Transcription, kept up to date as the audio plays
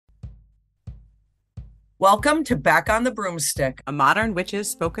Welcome to Back on the Broomstick, a modern witch's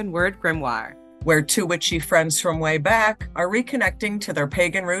spoken word grimoire, where two witchy friends from way back are reconnecting to their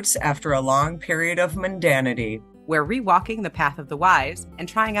pagan roots after a long period of mundanity. We're rewalking the path of the wise and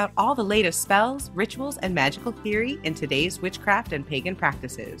trying out all the latest spells, rituals, and magical theory in today's witchcraft and pagan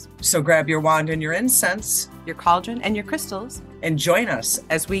practices. So grab your wand and your incense, your cauldron and your crystals, and join us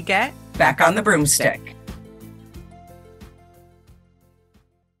as we get Back on the Broomstick.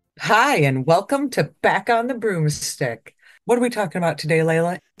 Hi, and welcome to Back on the Broomstick. What are we talking about today,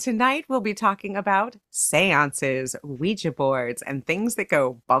 Layla? Tonight, we'll be talking about seances, Ouija boards, and things that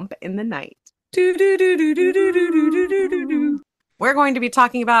go bump in the night. We're going to be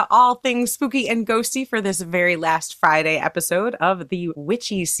talking about all things spooky and ghosty for this very last Friday episode of the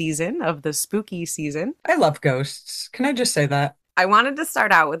witchy season, of the spooky season. I love ghosts. Can I just say that? I wanted to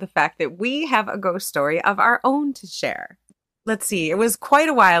start out with the fact that we have a ghost story of our own to share. Let's see, it was quite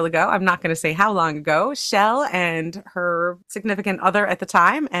a while ago. I'm not going to say how long ago. Chelle and her significant other at the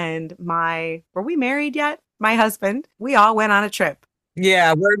time and were we married yet? My husband, we all went on a trip.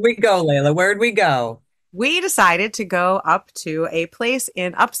 Yeah, where'd we go, Layla? Where'd we go? We decided to go up to a place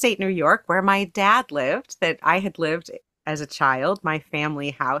in upstate New York where my dad lived, that I had lived as a child, my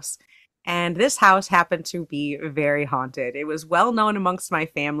family house. And this house happened to be very haunted. It was well known amongst my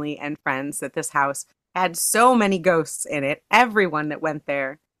family and friends that this house had so many ghosts in it. Everyone that went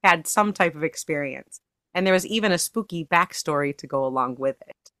there had some type of experience. And there was even a spooky backstory to go along with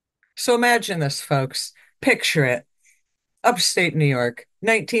it. So imagine this, folks. Picture it. Upstate New York,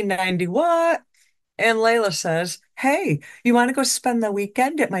 1990, what? And Layla says, hey, you want to go spend the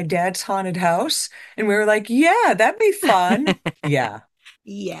weekend at my dad's haunted house? And we were like, yeah, that'd be fun. Yeah.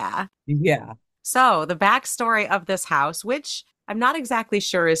 Yeah. Yeah. So the backstory of this house, which I'm not exactly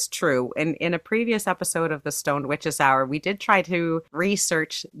sure is true. In a previous episode of the Stoned Witches Hour, we did try to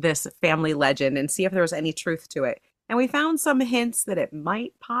research this family legend and see if there was any truth to it. And we found some hints that it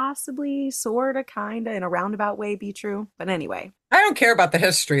might possibly, sort of, kind of, in a roundabout way be true. But anyway. I don't care about the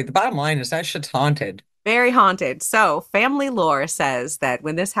history. The bottom line is that shit's haunted. Very haunted. So family lore says that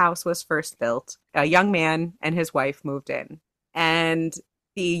when this house was first built, a young man and his wife moved in. And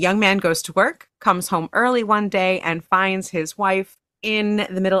the young man goes to work, comes home early one day, and finds his wife in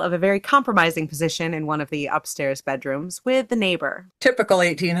the middle of a very compromising position in one of the upstairs bedrooms with the neighbor. Typical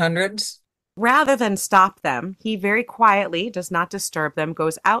 1800s. Rather than stop them, he very quietly, does not disturb them,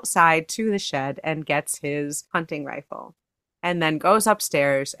 goes outside to the shed and gets his hunting rifle. And then goes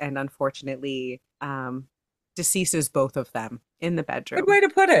upstairs and unfortunately deceases both of them in the bedroom. Good way to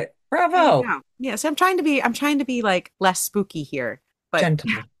put it. Bravo. Yeah, so I'm trying to be like less spooky here. But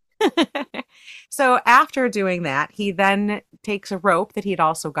gentleman. So after doing that, he then takes a rope that he'd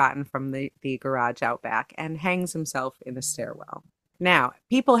also gotten from the garage out back and hangs himself in the stairwell. Now,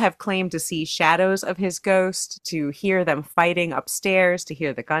 people have claimed to see shadows of his ghost, to hear them fighting upstairs, to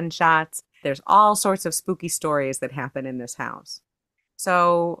hear the gunshots. There's all sorts of spooky stories that happen in this house.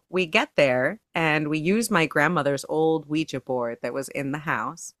 So we get there and we use my grandmother's old Ouija board that was in the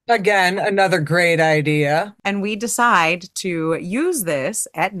house. Again, another great idea. And we decide to use this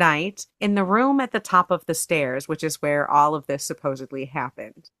at night in the room at the top of the stairs, which is where all of this supposedly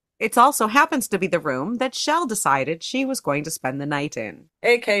happened. It also happens to be the room that Chelle decided she was going to spend the night in.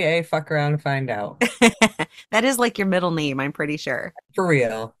 AKA fuck around and find out. That is like your middle name, I'm pretty sure. For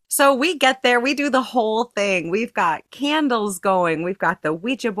real. So we get there, we do the whole thing. We've got candles going. We've got the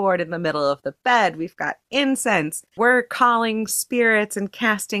Ouija board in the middle of the bed. We've got incense. We're calling spirits and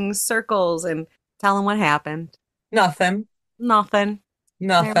casting circles and telling what happened. Nothing. There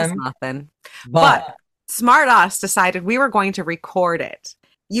was nothing. But smart us decided we were going to record it.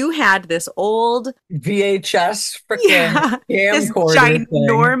 You had this old VHS freaking camcorder. This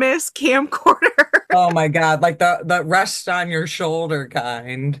ginormous camcorder. Oh my God, like the rest on your shoulder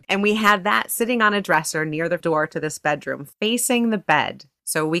kind. And we had that sitting on a dresser near the door to this bedroom, facing the bed,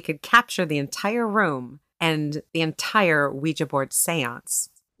 so we could capture the entire room and the entire Ouija board seance.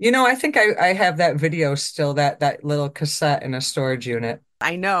 You know, I think I have that video still, that little cassette in a storage unit.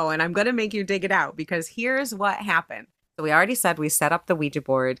 I know, and I'm going to make you dig it out because here's what happened. So we already said we set up the Ouija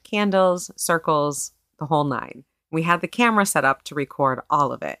board, candles, circles, the whole nine. We had the camera set up to record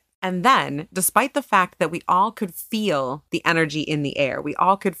all of it. And then, despite the fact that we all could feel the energy in the air, we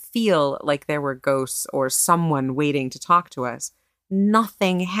all could feel like there were ghosts or someone waiting to talk to us,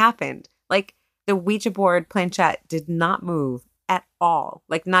 nothing happened. Like, the Ouija board planchette did not move at all.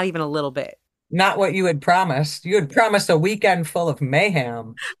 Like, not even a little bit. Not what you had promised. You had promised a weekend full of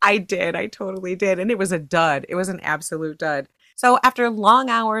mayhem. I did. I totally did. And it was a dud. It was an absolute dud. So after long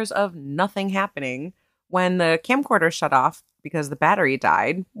hours of nothing happening, when the camcorder shut off because the battery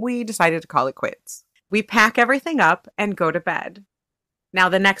died, we decided to call it quits. We pack everything up and go to bed. Now,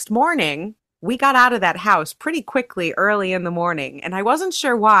 the next morning, we got out of that house pretty quickly early in the morning, and I wasn't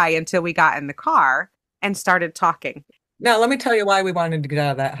sure why until we got in the car and started talking. Now, let me tell you why we wanted to get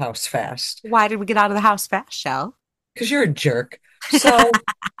out of that house fast. Why did we get out of the house fast, Shell? Because you're a jerk. So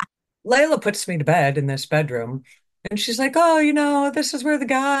Layla puts me to bed in this bedroom, and she's like, "Oh, this is where the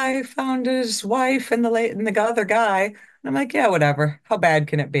guy found his wife and the other guy." And I'm like, "Yeah, whatever. How bad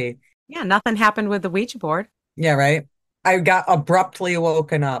can it be?" Yeah, nothing happened with the Ouija board. Yeah, right. I got abruptly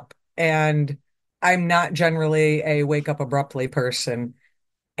woken up, and I'm not generally a wake up abruptly person.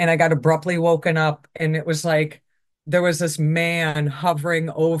 And I got abruptly woken up, and it was like there was this man hovering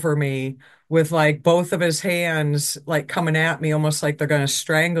over me with like both of his hands like coming at me almost like they're going to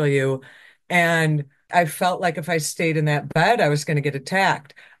strangle you. And I felt like if I stayed in that bed, I was going to get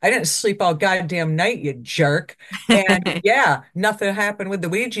attacked. I didn't sleep all goddamn night, you jerk. And yeah, nothing happened with the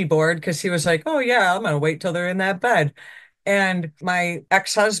Ouija board because he was like, "Oh yeah, I'm going to wait till they're in that bed." And my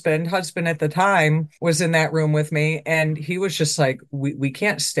husband at the time, was in that room with me, and he was just like, we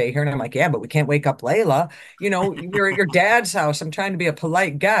can't stay here. And I'm like, "Yeah, but we can't wake up Layla. You're at your dad's house. I'm trying to be a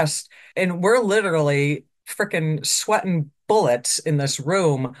polite guest." And we're literally freaking sweating bullets in this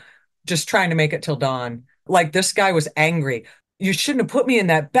room, just trying to make it till dawn. Like this guy was angry. "You shouldn't have put me in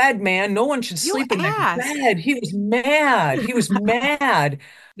that bed, man. No one should You sleep in that asked. bed." He was mad. He was mad.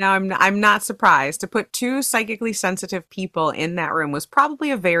 Now, I'm not surprised. To put two psychically sensitive people in that room was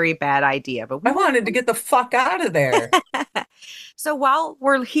probably a very bad idea, but I we were. wanted to get the fuck out of there. So while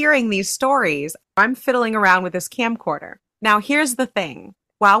we're hearing these stories, I'm fiddling around with this camcorder. Now, here's the thing.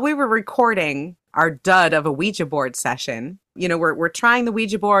 While we were recording our dud of a Ouija board session, we're trying the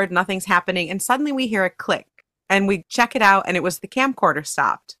Ouija board, nothing's happening, and suddenly we hear a click. And we check it out, and it was the camcorder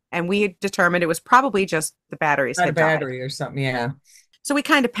stopped. And we determined it was probably just the batteries Not a had died. battery or something. Yeah. So we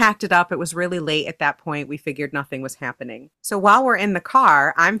kind of packed it up. It was really late at that point. We figured nothing was happening. So while we're in the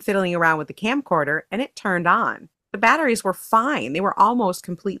car, I'm fiddling around with the camcorder and it turned on. The batteries were fine. They were almost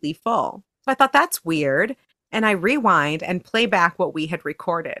completely full. So I thought that's weird. And I rewind and play back what we had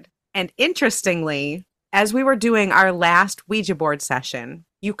recorded. And interestingly, as we were doing our last Ouija board session,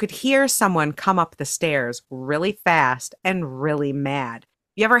 you could hear someone come up the stairs really fast and really mad.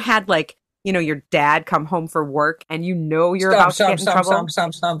 You ever had your dad come home for work and you're Stomp, about to stomp, get in stomp, trouble? stomp,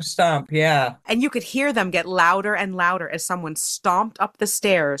 stomp, stomp, stomp. Yeah. And you could hear them get louder and louder as someone stomped up the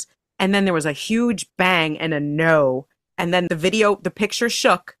stairs. And then there was a huge bang and a no. And then the picture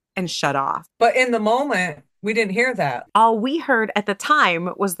shook and shut off. But in the moment, we didn't hear that. All we heard at the time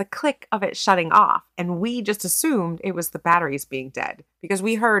was the click of it shutting off. And we just assumed it was the batteries being dead because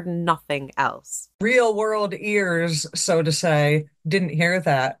we heard nothing else. Real world ears, so to say, didn't hear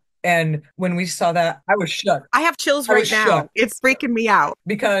that. And when we saw that, I was shook. I have chills I right was now. shook It's freaking me out.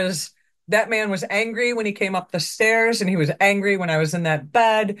 because that man was angry when he came up the stairs, and he was angry when I was in that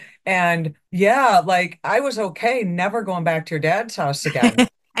bed. And yeah, like I was okay never going back to your dad's house again.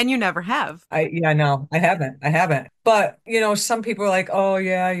 And you never have. Yeah, no, I haven't. I haven't. But, some people are like, "Oh,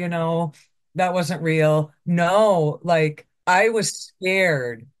 yeah, that wasn't real." No, like I was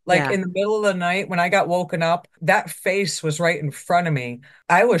scared. Like Yeah. in the middle of the night when I got woken up, that face was right in front of me.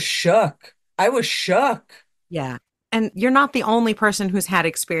 I was shook. I was shook. Yeah. And you're not the only person who's had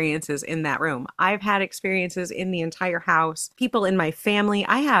experiences in that room. I've had experiences in the entire house. People in my family,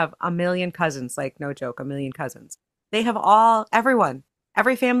 I have a million cousins, like no joke, a million cousins. They have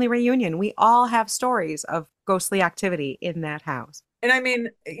every family reunion, we all have stories of ghostly activity in that house. And I mean,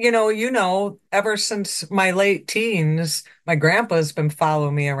 ever since my late teens, my grandpa's been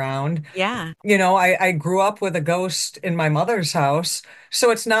following me around. Yeah. I grew up with a ghost in my mother's house. So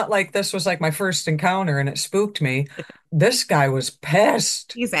it's not like this was like my first encounter and it spooked me. This guy was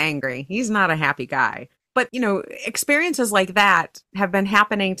pissed He's angry. He's not a happy guy. But, experiences like that have been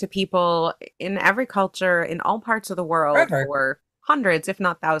happening to people in every culture, in all parts of the world forever, for hundreds, if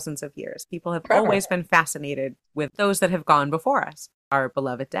not thousands of years. People have forever. always been fascinated with those that have gone before us, our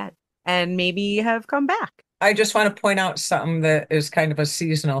beloved dead, and maybe have come back. I just want to point out something that is kind of a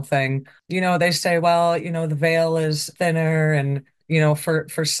seasonal thing. They say, well, the veil is thinner, and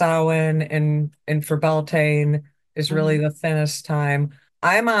for Samhain and for Beltane is really Mhm. the thinnest time.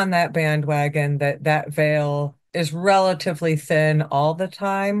 I'm on that bandwagon that veil is relatively thin all the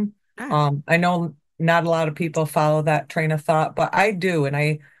time. All right. I know not a lot of people follow that train of thought, but I do, and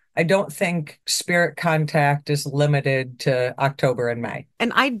I don't think spirit contact is limited to October and May.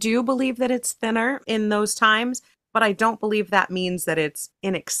 And I do believe that it's thinner in those times, but I don't believe that means that it's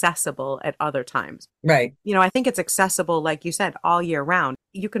inaccessible at other times. Right. I think it's accessible, like you said, all year round.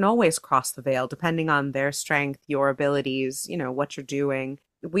 You can always cross the veil depending on their strength, your abilities, what you're doing.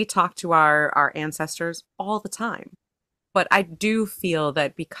 We talk to our ancestors all the time. But I do feel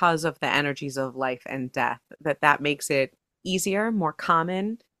that because of the energies of life and death, that that makes it easier, more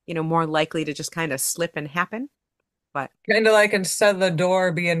common, more likely to just kind of slip and happen. But Kind of like instead of the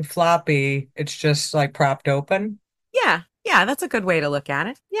door being floppy, it's just like propped open. yeah, yeah, that's a good way to look at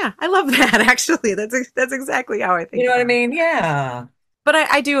it. Yeah, I love that actually. That's exactly how I You think know what I about it. mean? Yeah. But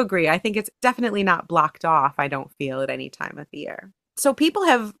I do agree. I think it's definitely not blocked off, I don't feel, at any time of the year. So people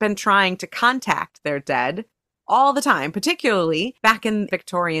have been trying to contact their dead all the time, particularly back in the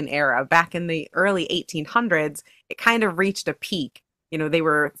Victorian era, back in the early 1800s. It kind of reached a peak. They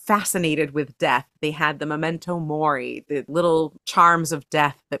were fascinated with death. They had the memento mori, the little charms of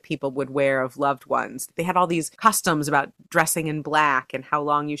death that people would wear of loved ones. They had all these customs about dressing in black and how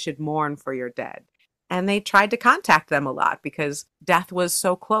long you should mourn for your dead. And they tried to contact them a lot because death was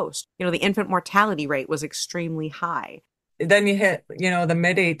so close. The infant mortality rate was extremely high. Then you hit, the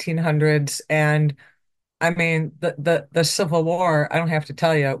mid 1800s, and I mean, the Civil War, I don't have to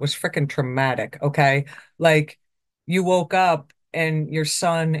tell you, it was freaking traumatic, okay? Like you woke up and your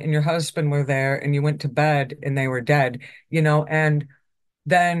son and your husband were there and you went to bed and they were dead, and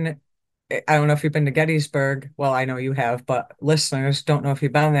then I don't know if you've been to Gettysburg. Well, I know you have, but listeners don't know if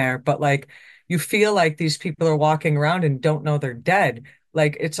you've been there. But like, you feel like these people are walking around and don't know they're dead.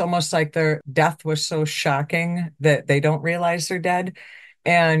 Like, it's almost like their death was so shocking that they don't realize they're dead.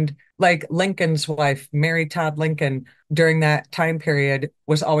 And like Lincoln's wife, Mary Todd Lincoln, during that time period,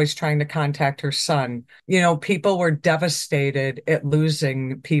 was always trying to contact her son. People were devastated at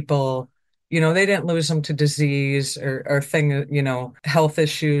losing people. They didn't lose them to disease or thing, health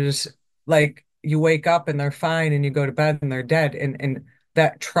issues. Like you wake up and they're fine and you go to bed and they're dead. And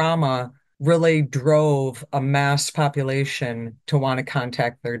that trauma really drove a mass population to want to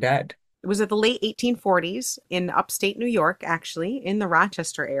contact their dead. It was at the late 1840s in upstate New York, actually, in the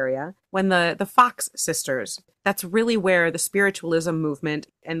Rochester area, when the Fox sisters, that's really where the spiritualism movement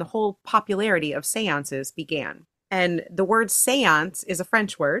and the whole popularity of seances began. And the word seance is a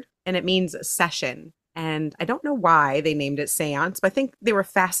French word, and it means session. And I don't know why they named it seance, but I think they were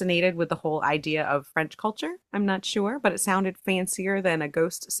fascinated with the whole idea of French culture. I'm not sure, but it sounded fancier than a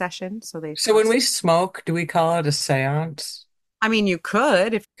ghost session. So they So thought, when we smoke, do we call it a seance? I mean, you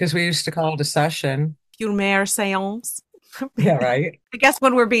could if Because we used to call it a session. fumer seance. Yeah, right. I guess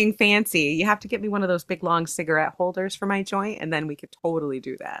when we're being fancy, you have to get me one of those big long cigarette holders for my joint, and then we could totally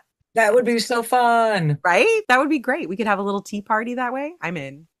do that. That would be so fun. Right? That would be great. We could have a little tea party that way. I'm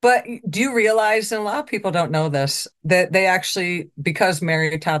in. But do you realize, and a lot of people don't know this, that they actually, because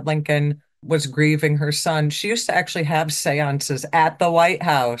Mary Todd Lincoln was grieving her son, she used to actually have seances at the White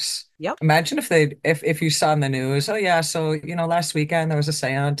House. Yep. Imagine if you saw in the news, oh yeah, so last weekend there was a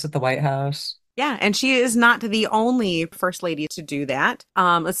seance at the White House. Yeah, and she is not the only first lady to do that.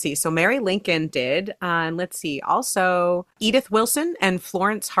 Let's see. So Mary Lincoln did, and let's see. Also, Edith Wilson and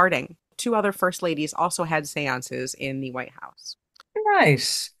Florence Harding, two other first ladies, also had seances in the White House.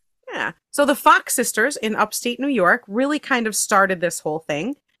 Nice. Yeah. So the Fox sisters in upstate New York really kind of started this whole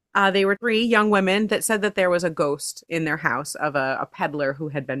thing. They were three young women that said that there was a ghost in their house of a peddler who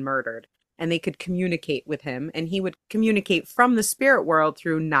had been murdered, and they could communicate with him, and he would communicate from the spirit world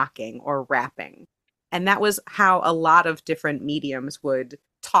through knocking or rapping. And that was how a lot of different mediums would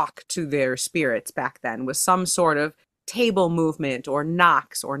talk to their spirits back then, with some sort of table movement or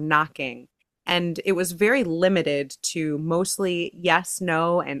knocks or knocking. And it was very limited to mostly yes,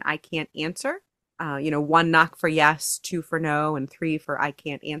 no, and I can't answer. One knock for yes, two for no, and three for I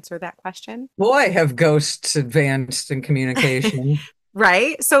can't answer that question. Boy, have ghosts advanced in communication.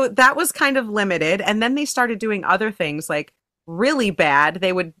 Right. So that was kind of limited. And then they started doing other things like really bad.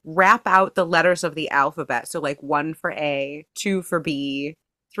 They would rap out the letters of the alphabet. So, like one for A, two for B,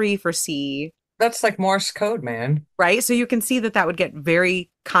 three for C. That's like Morse code, man. Right. So you can see that that would get very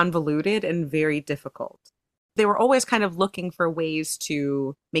convoluted and very difficult. They were always kind of looking for ways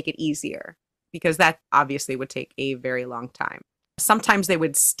to make it easier because that obviously would take a very long time. Sometimes they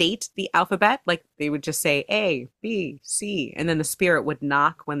would state the alphabet, like they would just say A, B, C, and then the spirit would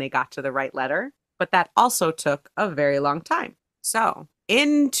knock when they got to the right letter. But that also took a very long time. So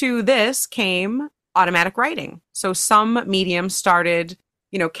into this came automatic writing. So some mediums started,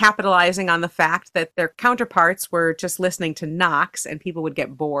 capitalizing on the fact that their counterparts were just listening to knocks and people would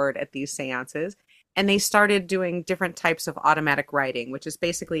get bored at these seances. And they started doing different types of automatic writing, which is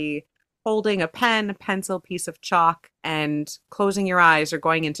basically holding a pen, pencil, piece of chalk, and closing your eyes or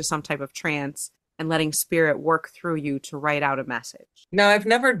going into some type of trance and letting spirit work through you to write out a message. Now, I've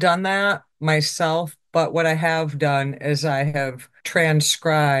never done that myself, but what I have done is I have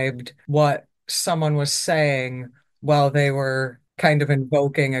transcribed what someone was saying while they were kind of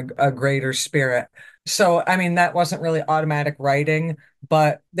invoking a greater spirit. So, I mean, that wasn't really automatic writing,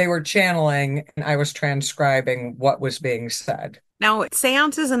 but they were channeling and I was transcribing what was being said. Now,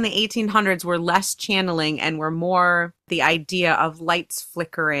 seances in the 1800s were less channeling and were more the idea of lights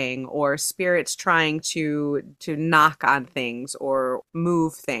flickering or spirits trying to knock on things or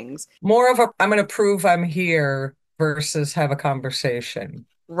move things. More of a, I'm going to prove I'm here versus have a conversation.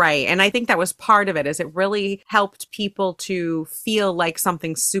 Right. And I think that was part of it is it really helped people to feel like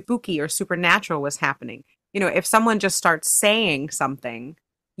something spooky or supernatural was happening. You know, if someone just starts saying something,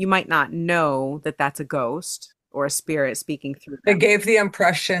 you might not know that that's a ghost or a spirit speaking through They them. gave the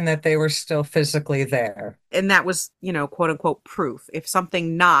impression that they were still physically there. And that was, you know, quote unquote proof. If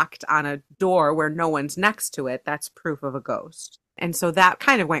something knocked on a door where no one's next to it, that's proof of a ghost. And so that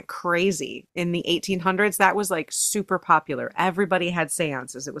kind of went crazy in the 1800s. That was like super popular. Everybody had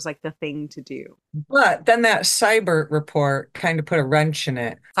seances. It was like the thing to do. But then that Cybert report kind of put a wrench in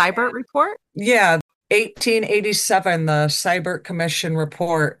it. Cybert report? Yeah, 1887, the Cybert Commission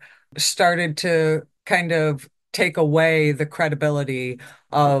report started to kind of take away the credibility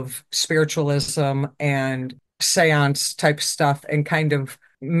of spiritualism and seance type stuff and kind of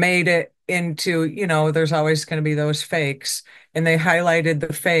made it into, there's always going to be those fakes. And they highlighted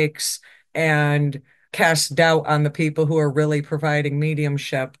the fakes and cast doubt on the people who are really providing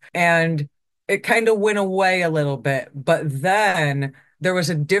mediumship. And it kind of went away a little bit. But then there was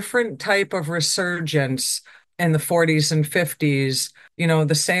a different type of resurgence in the 40s and 50s,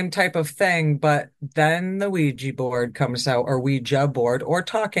 the same type of thing, but then the Ouija board comes out, or Ouija board, or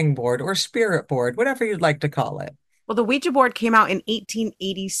talking board, or spirit board, whatever you'd like to call it. Well, the Ouija board came out in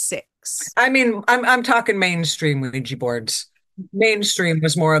 1886. I mean, I'm talking mainstream Ouija boards. Mainstream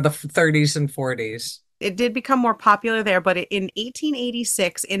was more of the 30s and 40s. It did become more popular there, but in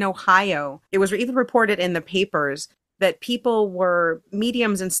 1886 in Ohio, it was either reported in the papers that people were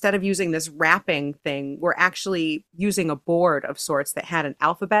mediums, instead of using this wrapping thing, were actually using a board of sorts that had an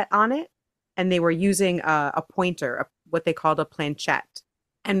alphabet on it. And they were using a pointer, what they called a planchette.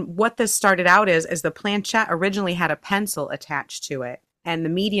 And what this started out is the planchette originally had a pencil attached to it. And the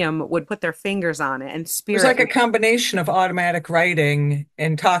medium would put their fingers on it and It was spirit like a would. combination of automatic writing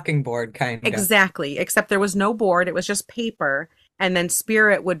and talking board, kind of. Exactly, except there was no board, it was just paper. And then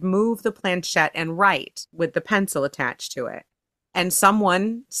spirit would move the planchette and write with the pencil attached to it. And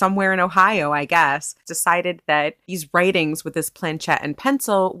someone somewhere in Ohio, I guess, decided that these writings with this planchette and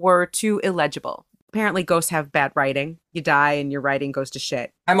pencil were too illegible. Apparently, ghosts have bad writing. You die and your writing goes to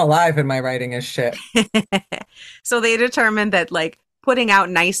shit. I'm alive and my writing is shit. So they determined that, like, putting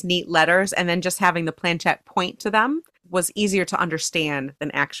out nice, neat letters and then just having the planchette point to them was easier to understand than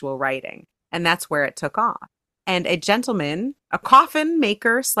actual writing. And that's where it took off. And a gentleman, a coffin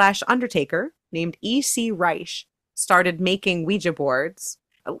maker slash undertaker named E.C. Reich, started making Ouija boards.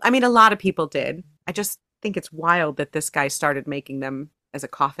 I mean, a lot of people did. I just think it's wild that this guy started making them as a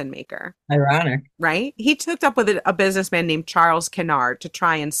coffin maker. Ironic. Right? He took up with a businessman named Charles Kennard to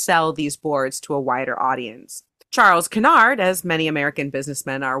try and sell these boards to a wider audience. Charles Kennard, as many American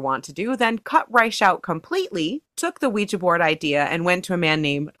businessmen are wont to do, then cut Reich out completely, took the Ouija board idea, and went to a man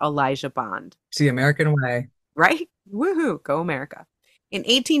named Elijah Bond. It's the American way. Right? Woohoo, go America. In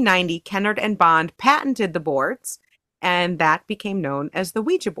 1890, Kennard and Bond patented the boards, and that became known as the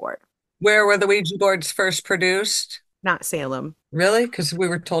Ouija board. Where were the Ouija boards first produced? Not Salem. Really? Because we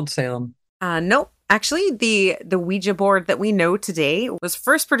were told Salem. Nope. Actually, the Ouija board that we know today was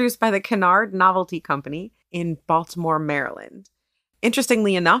first produced by the Kennard Novelty Company in Baltimore, Maryland.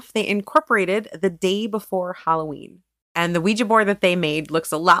 Interestingly enough, they incorporated the day before Halloween. And the Ouija board that they made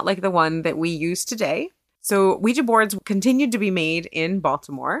looks a lot like the one that we use today. So Ouija boards continued to be made in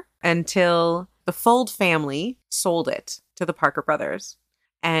Baltimore until the Fuld family sold it to the Parker brothers.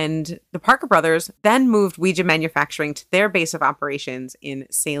 And the Parker brothers then moved Ouija manufacturing to their base of operations in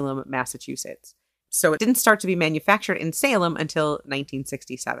Salem, Massachusetts. So it didn't start to be manufactured in Salem until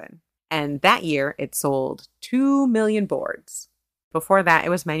 1967. And that year, it sold 2 million boards. Before that, it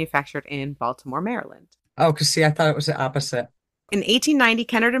was manufactured in Baltimore, Maryland. Oh, because see, I thought it was the opposite. In 1890,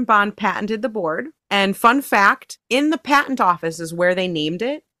 Kennard and Bond patented the board. And fun fact, in the patent office is where they named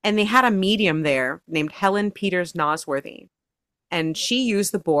it. And they had a medium there named Helen Peters Nosworthy. And she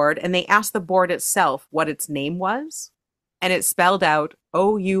used the board, and they asked the board itself what its name was. And it spelled out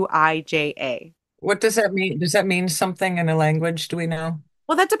Ouija. What does that mean? Does that mean something in a language? Do we know?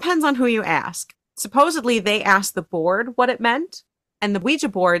 Well, that depends on who you ask. Supposedly, they asked the board what it meant, and the Ouija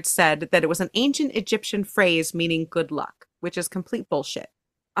board said that it was an ancient Egyptian phrase meaning good luck, which is complete bullshit.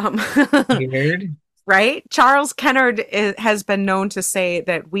 Weird. Right? Charles Kennard has been known to say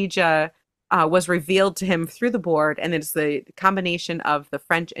that Ouija was revealed to him through the board, and it's the combination of the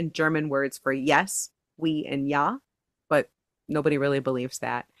French and German words for yes, oui, and ja, but nobody really believes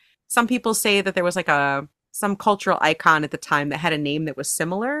that. Some people say that there was like a some cultural icon at the time that had a name that was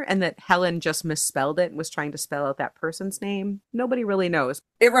similar, and that Helen just misspelled it and was trying to spell out that person's name. Nobody really knows,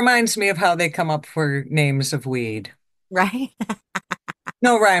 It reminds me of how they come up for names of weed. right?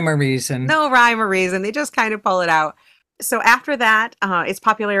 No rhyme or reason. No rhyme or reason. They just kind of pull it out. So after that, its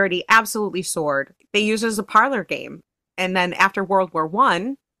popularity absolutely soared. They used it as a parlor game. And then after World War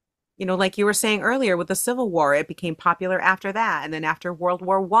One, like you were saying earlier with the Civil War, it became popular after that. And then after World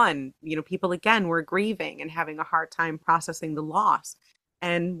War One, people again were grieving and having a hard time processing the loss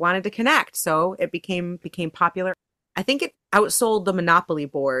and wanted to connect. So it became popular. I think it outsold the Monopoly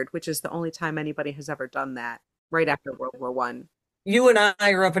board, which is the only time anybody has ever done that, right after World War One. You and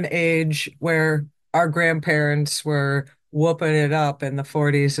I are of an age where our grandparents were whooping it up in the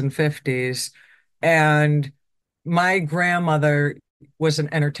 40s and 50s. And my grandmother was an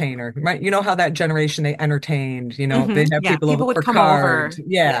entertainer, right? You know how that generation they entertained, they'd have Yeah, people over people would for come cards. over.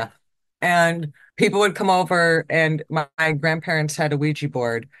 Yeah. Yeah. And people would come over, and my grandparents had a Ouija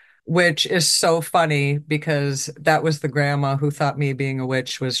board, which is so funny because that was the grandma who thought me being a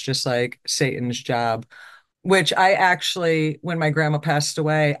witch was just like Satan's job. Which I actually, when my grandma passed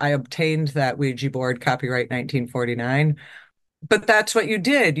away, I obtained that Ouija board, copyright 1949. But that's what you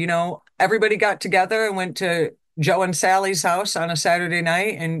did, everybody got together and went to Joe and Sally's house on a Saturday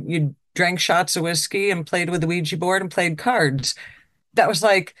night, and you drank shots of whiskey and played with the Ouija board and played cards. That was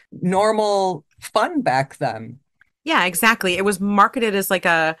like normal fun back then. Yeah, exactly. It was marketed as like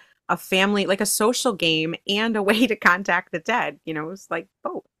a family, like a social game and a way to contact the dead. It was like,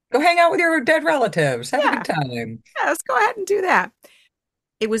 oh, Go hang out with your dead relatives, have a yeah, good time. yeah, let's go ahead and do that.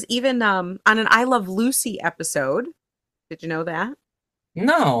 It was even on an I Love Lucy episode. Did you know that?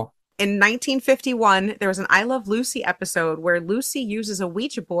 No. In 1951, there was an I Love Lucy episode where Lucy uses a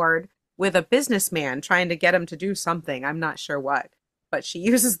Ouija board with a businessman trying to get him to do something. I'm not sure what, but she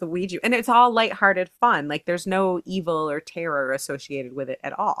uses the Ouija, and it's all lighthearted fun. Like there's no evil or terror associated with it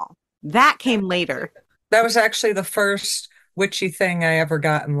at all. That came later. That was actually the first witchy thing I ever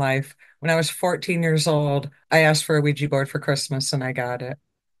got in life. When I was 14 years old, I asked for a Ouija board for Christmas and I got it.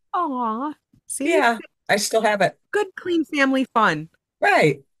 Aw, see? Yeah, I still have it. Good, clean family fun.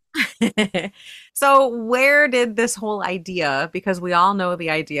 Right. So where did this whole idea, because we all know the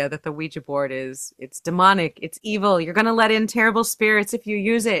idea that the Ouija board it's demonic, it's evil, you're going to let in terrible spirits if you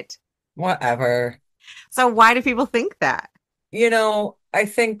use it. Whatever. So why do people think that? I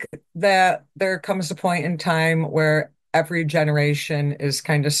think that there comes a point in time where every generation is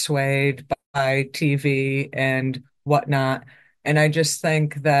kind of swayed by TV and whatnot. And I just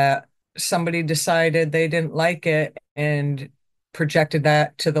think that somebody decided they didn't like it and projected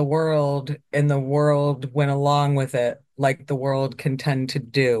that to the world, and the world went along with it, like the world can tend to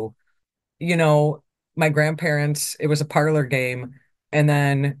do. you know, my grandparents, it was a parlor game. And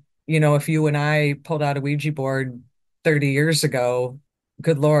then, if you and I pulled out a Ouija board 30 years ago,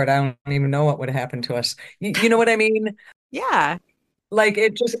 good Lord, I don't even know what would have happened to us. You know what I mean? Yeah, Like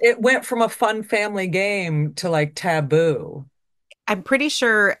it went from a fun family game to like taboo. I'm pretty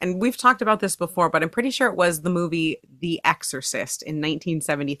sure, and we've talked about this before, but I'm pretty sure it was the movie The Exorcist in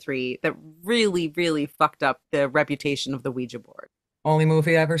 1973 that really, really fucked up the reputation of the Ouija board, Only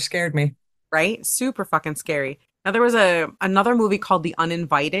movie ever scared me. right? Super fucking scary. Now there was another movie called The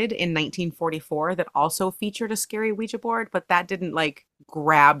Uninvited in 1944 that also featured a scary Ouija board, but that didn't like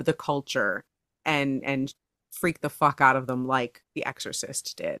grab the culture and freak the fuck out of them like The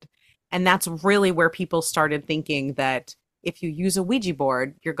Exorcist did. And that's really where people started thinking that if you use a Ouija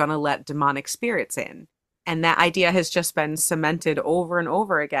board, you're going to let demonic spirits in. And that idea has just been cemented over and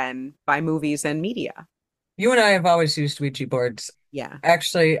over again by movies and media. You and I have always used Ouija boards. Yeah.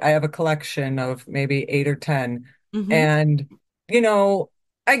 Actually, I have a collection of maybe 8 or 10. Hmm. And, you know,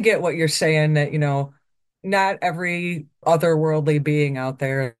 I get what you're saying that, not every otherworldly being out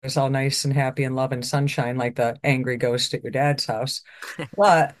there is all nice and happy and love and sunshine like the angry ghost at your dad's house.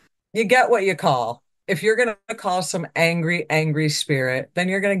 But you get what you call. If you're going to call some angry, angry spirit, then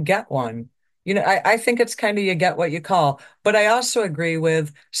you're going to get one. I think it's kind of you get what you call. But I also agree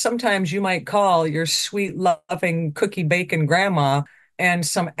with sometimes you might call your sweet, loving cookie bacon grandma, and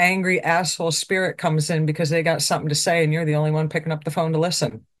some angry asshole spirit comes in because they got something to say, and you're the only one picking up the phone to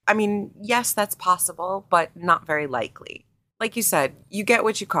listen. I mean, yes, that's possible, but not very likely. Like you said, you get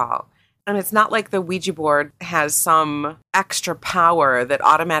what you call. And it's not like the Ouija board has some extra power that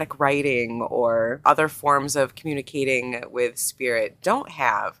automatic writing or other forms of communicating with spirit don't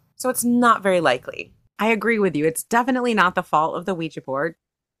have. So it's not very likely. I agree with you. It's definitely not the fault of the Ouija board.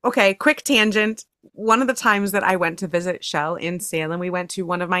 Okay, quick tangent. One of the times that I went to visit Shell in Salem, we went to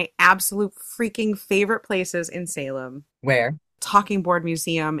one of my absolute freaking favorite places in Salem, Where? Talking Board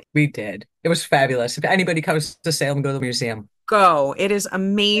Museum. We did. It was fabulous. If anybody comes to Salem, go to the museum. Go. It is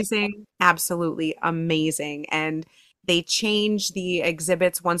amazing, absolutely amazing. And they change the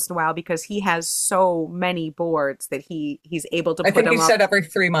exhibits once in a while because he has so many boards that he's able to I put think he them up. said every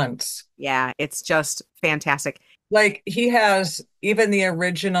 3 months. Yeah, it's just fantastic. Like he has even the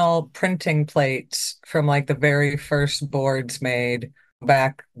original printing plates from like the very first boards made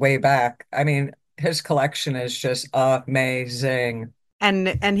back, way back. I mean, his collection is just amazing.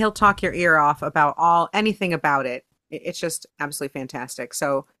 And he'll talk your ear off about all anything about it. It's just absolutely fantastic.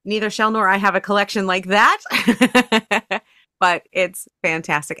 So neither Shell nor I have a collection like that, but it's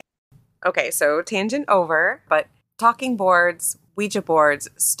fantastic. Okay, so tangent over, but talking boards, Ouija boards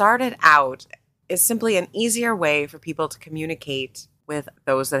started out as simply an easier way for people to communicate with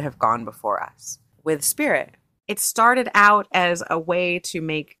those that have gone before us, with spirit. It started out as a way to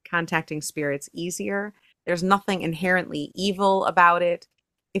make contacting spirits easier. There's nothing inherently evil about it.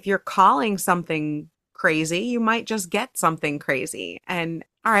 If you're calling something crazy, you might just get something crazy. And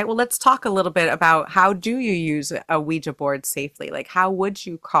all right, well, let's talk a little bit about how do you use a Ouija board safely? Like, how would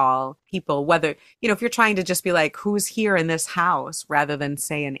you call people, whether, if you're trying to just be like, who's here in this house, rather than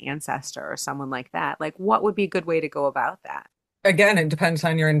say an ancestor or someone like that? Like, what would be a good way to go about that? Again, it depends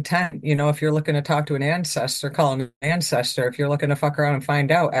on your intent. If you're looking to talk to an ancestor, call an ancestor. If you're looking to fuck around and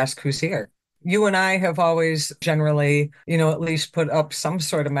find out, ask who's here. You and I have always generally, at least put up some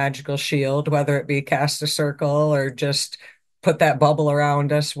sort of magical shield, whether it be cast a circle or just put that bubble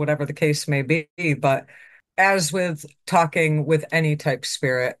around us, whatever the case may be. But as with talking with any type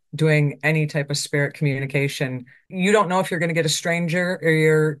spirit, doing any type of spirit communication, you don't know if you're going to get a stranger or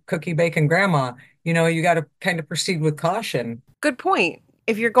your cookie baking grandma. You got to kind of proceed with caution. Good point.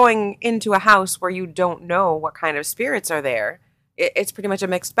 If you're going into a house where you don't know what kind of spirits are there, it's pretty much a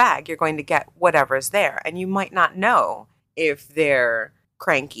mixed bag. You're going to get whatever's there, and you might not know if they're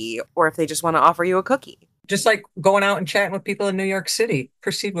cranky or if they just want to offer you a cookie. Just like going out and chatting with people in New York City,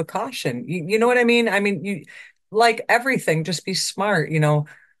 proceed with caution. You know what I mean? I mean, you like everything, just be smart.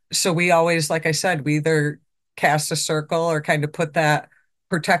 So we always, like I said, we either cast a circle or kind of put that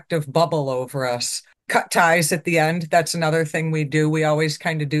protective bubble over us. Cut ties at the end. That's another thing we do. We always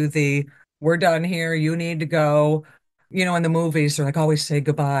kind of do the we're done here, you need to go. In the movies, they're like always say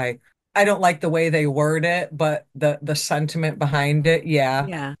goodbye. I don't like the way they word it, but the sentiment behind it, yeah.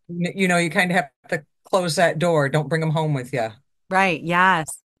 Yeah. You kind of have to close that door. Don't bring them home with you. Right.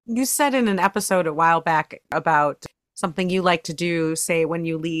 Yes. You said in an episode a while back about something you like to do, say, when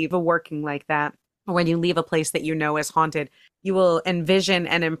you leave a working like that, or when you leave a place that you know is haunted, you will envision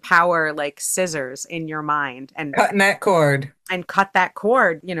and empower like scissors in your mind Cutting that cord. and cut that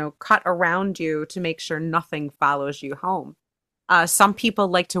cord, cut around you to make sure nothing follows you home. Some people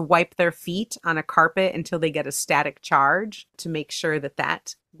like to wipe their feet on a carpet until they get a static charge to make sure that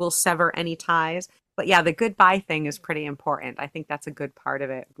that will sever any ties. But yeah, the goodbye thing is pretty important. I think that's a good part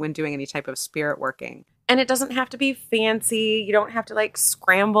of it when doing any type of spirit working. And it doesn't have to be fancy. You don't have to like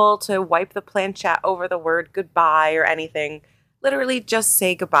scramble to wipe the planchette over the word goodbye or anything. Literally just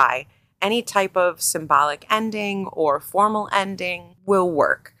say goodbye. Any type of symbolic ending or formal ending will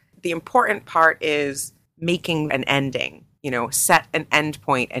work. The important part is making an ending, set an end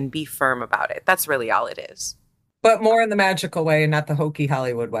point and be firm about it. That's really all it is. But more in the magical way and not the hokey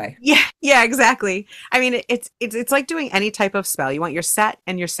Hollywood way. Yeah, exactly. I mean, it's like doing any type of spell. You want your set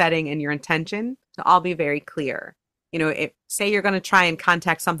and your setting and your intention to all be very clear. If say you're going to try and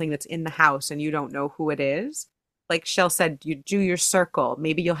contact something that's in the house and you don't know who it is, like Shell said, you do your circle.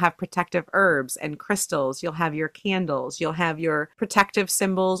 Maybe you'll have protective herbs and crystals. You'll have your candles. You'll have your protective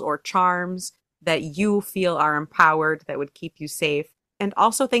symbols or charms that you feel are empowered that would keep you safe. And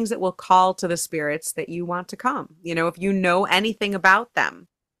also things that will call to the spirits that you want to come. If you know anything about them,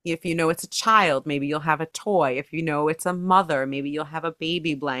 if you know it's a child, maybe you'll have a toy. If you know it's a mother, maybe you'll have a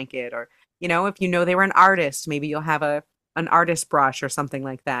baby blanket. Or, if you know they were an artist, maybe you'll have an artist brush or something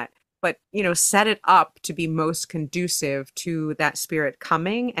like that. But, set it up to be most conducive to that spirit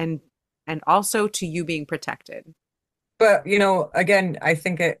coming and also to you being protected. But, again, I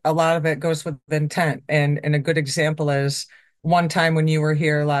think a lot of it goes with intent. And a good example is one time when you were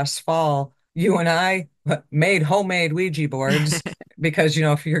here last fall, you and I made homemade Ouija boards because,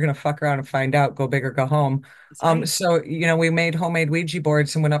 if you're going to fuck around and find out, go big or go home. That's right. So, we made homemade Ouija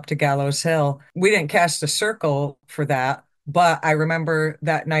boards and went up to Gallows Hill. We didn't cast a circle for that, but I remember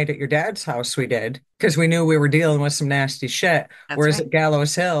that night at your dad's house we did because we knew we were dealing with some nasty shit. That's Whereas right. at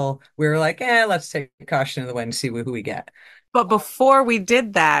Gallows Hill, we were like, let's take caution to the wind and see who we get. But before we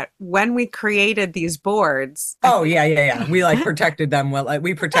did that, when we created these boards, I Oh think yeah, yeah, yeah. We like protected them well. Like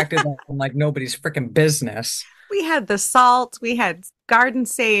we protected them like nobody's freaking business. we had the salt, we had garden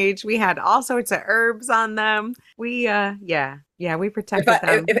sage, we had all sorts of herbs on them. Yeah, we If protected I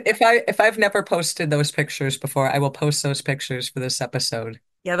them. if I've never posted those pictures before, I will post those pictures for this episode.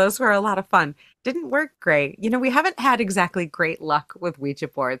 Yeah, those were a lot of fun. Didn't work great. We haven't had exactly great luck with Ouija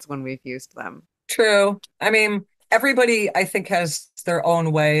boards when we've used them. True. I mean, everybody I think has their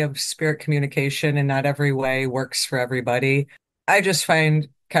own way of spirit communication, and not every way works for everybody. I just find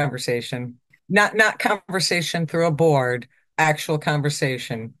conversation, not conversation through a board, actual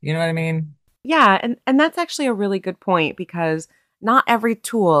conversation. You know what I mean? Yeah, and that's actually a really good point because not every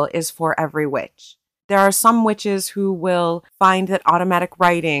tool is for every witch. There are some witches who will find that automatic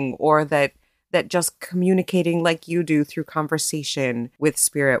writing or that just communicating like you do through conversation with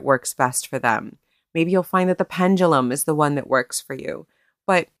spirit works best for them. Maybe you'll find that the pendulum is the one that works for you.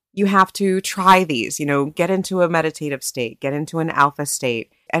 But you have to try these, get into a meditative state, get into an alpha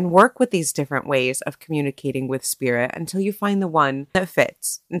state, and work with these different ways of communicating with spirit until you find the one that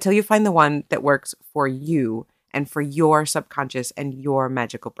fits, until you find the one that works for you and for your subconscious and your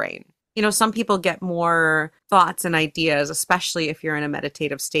magical brain. Some people get more thoughts and ideas, especially if you're in a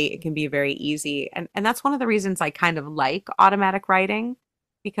meditative state. It can be very easy. And that's one of the reasons I kind of like automatic writing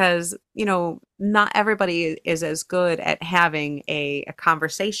because, not everybody is as good at having a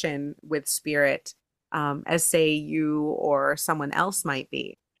conversation with spirit as, say, you or someone else might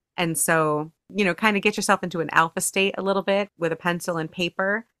be. And so, kind of get yourself into an alpha state a little bit with a pencil and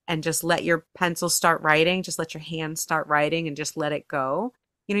paper and just let your pencil start writing, just let your hand start writing and just let it go.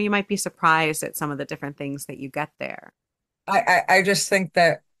 You might be surprised at some of the different things that you get there. I just think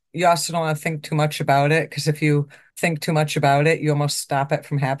that you also don't want to think too much about it because if you think too much about it, you almost stop it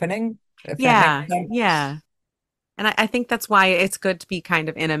from happening, if that makes Yeah, sense. yeah. And I think that's why it's good to be kind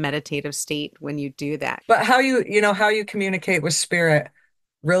of in a meditative state when you do that. But how you communicate with spirit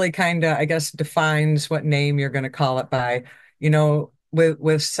really kind of, I guess, defines what name you're going to call it by.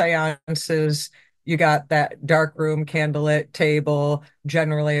 With seances, you got that dark room, candlelit table,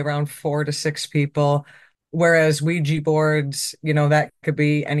 generally around 4 to 6 people. Whereas Ouija boards, that could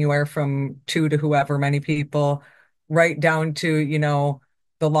be anywhere from two to whoever many people, right down to,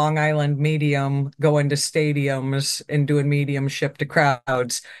 the Long Island medium going to stadiums and doing mediumship to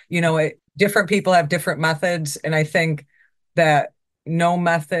crowds. Different people have different methods, and I think that no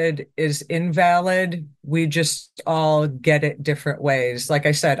method is invalid. We just all get it different ways. Like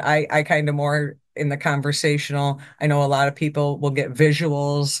I said, I kind of more in the conversational. I know a lot of people will get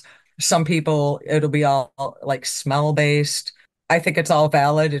visuals. Some people, it'll be all like smell based. I think it's all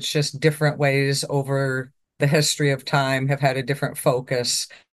valid. It's just different ways over the history of time have had a different focus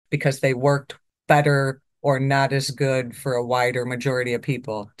because they worked better or not as good for a wider majority of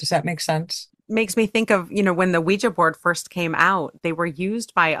people. Does that make sense? Makes me think of, when the Ouija board first came out, they were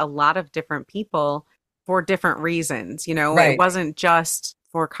used by a lot of different people for different reasons. It Right, wasn't just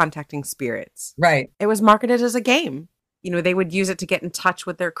for contacting spirits. right. It was marketed as a game. They would use it to get in touch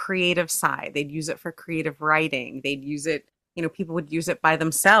with their creative side. They'd use it for creative writing. They'd use it, people would use it by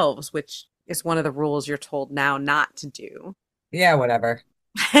themselves, which is one of the rules you're told now not to do. Yeah, whatever.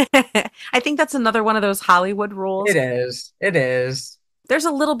 I think that's another one of those Hollywood It rules. is. It is. There's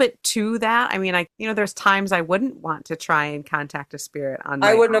a little bit to that. I mean, there's times I wouldn't want to try and contact a spirit on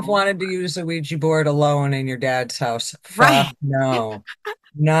I my wouldn't have own. wanted to use a Ouija board alone in your dad's house. Fuck Right. no.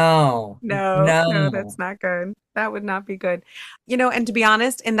 No. No, no, that's No. not good. That would not be good. And to be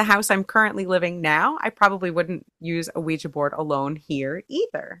honest, in the house I'm currently living now, I probably wouldn't use a Ouija board alone here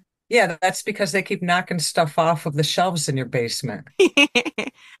either. Yeah, that's because they keep knocking stuff off of the shelves in your basement.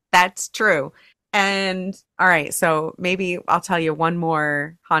 That's true. And all right, so maybe I'll tell you one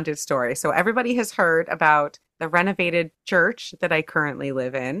more haunted story. So everybody has heard about the renovated church that I currently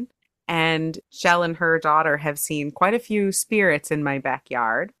live in, and Shell and her daughter have seen quite a few spirits in my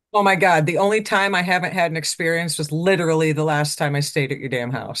backyard. Oh my God. The only time I haven't had an experience was literally the last time I stayed at your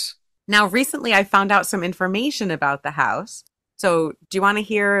damn house. Now, recently I found out some information about the house. So, do you want to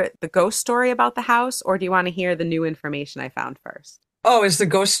hear the ghost story about the house, or do you want to hear the new information I found first? Oh, does the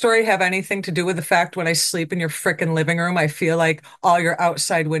ghost story have anything to do with the fact when I sleep in your frickin' living room, I feel like all your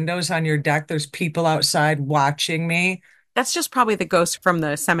outside windows on your deck, there's people outside watching me? That's just probably the ghost from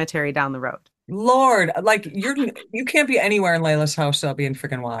the cemetery down the road. Lord, like you can't be anywhere in Layla's house without being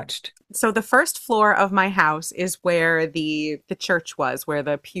freaking watched. So the first floor of my house is where the church was, where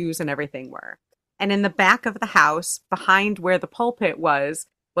the pews and everything were. And in the back of the house, behind where the pulpit was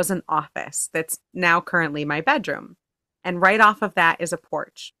an office that's now currently my bedroom. And right off of that is a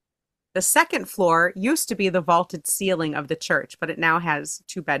porch. The second floor used to be the vaulted ceiling of the church, but it now has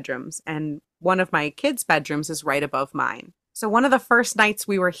two bedrooms, and one of my kids' bedrooms is right above mine. So one of the first nights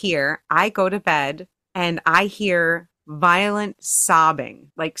we were here, I go to bed and I hear violent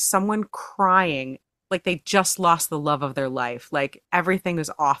sobbing, like someone crying, like they just lost the love of their life, like everything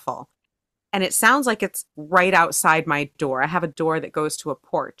is awful. And it sounds like it's right outside my door. I have a door that goes to a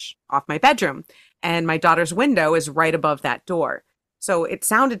porch off my bedroom, and my daughter's window is right above that door. So it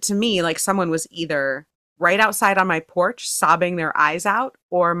sounded to me like someone was either right outside on my porch sobbing their eyes out,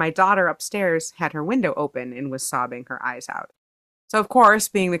 or my daughter upstairs had her window open and was sobbing her eyes out. So, of course,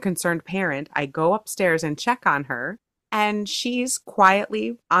 being the concerned parent, I go upstairs and check on her, and she's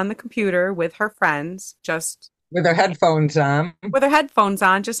quietly on the computer with her friends, just With their headphones on. with her headphones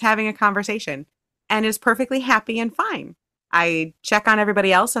on, just having a conversation, and is perfectly happy and fine. I check on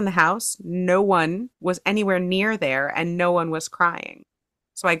everybody else in the house. No one was anywhere near there, and no one was crying.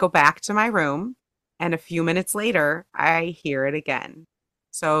 So I go back to my room, and a few minutes later, I hear it again.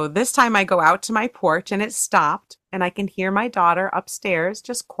 So this time I go out to my porch, and it stopped, and I can hear my daughter upstairs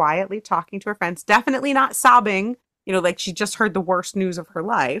just quietly talking to her friends, definitely not sobbing, like she just heard the worst news of her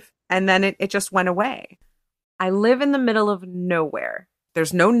life. And then it just went away. I live in the middle of nowhere.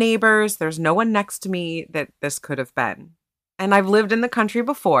 There's no neighbors. There's no one next to me that this could have been. And I've lived in the country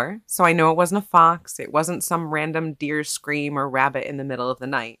before, so I know it wasn't a fox. It wasn't some random deer scream or rabbit in the middle of the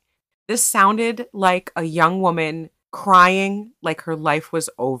night. This sounded like a young woman crying like her life was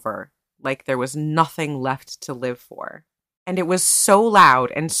over, like there was nothing left to live for. And it was so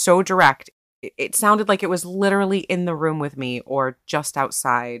loud and so direct. It sounded like it was literally in the room with me or just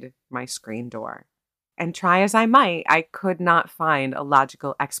outside my screen door. And try as I might, I could not find a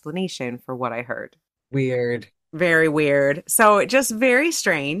logical explanation for what I heard. Weird. Very weird. So just very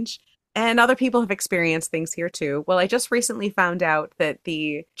strange. And other people have experienced things here too. Well, I just recently found out that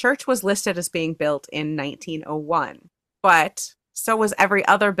the church was listed as being built in 1901, but so was every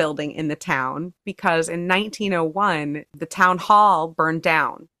other building in the town, because in 1901, the town hall burned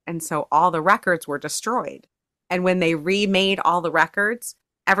down. And so all the records were destroyed. And when they remade all the records,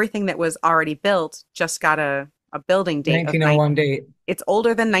 everything that was already built just got a building date of 1901 date. It's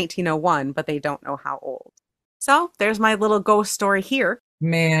older than 1901, but they don't know how old. So there's my little ghost story here.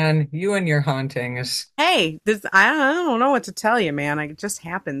 Man, you and your hauntings. Hey, I don't know what to tell you, man. It just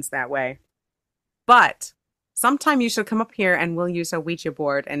happens that way. But sometime you should come up here and we'll use a Ouija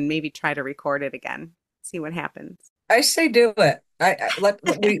board and maybe try to record it again. See what happens. I say do it.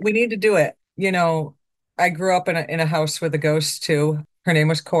 We need to do it. I grew up in a house with a ghost too. Her name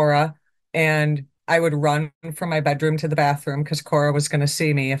was Cora, and I would run from my bedroom to the bathroom because Cora was going to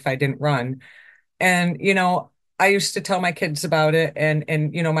see me if I didn't run. And I used to tell my kids about it, and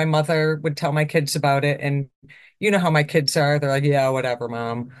my mother would tell my kids about it, and you know how my kids are. They're like, "Yeah, whatever,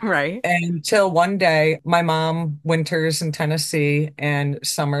 mom." Right. Until one day, my mom winters in Tennessee and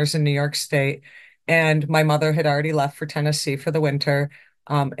summers in New York State, and my mother had already left for Tennessee for the winter.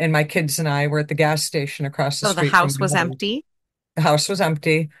 And my kids and I were at the gas station across the So the street from house my was mother. empty. The house was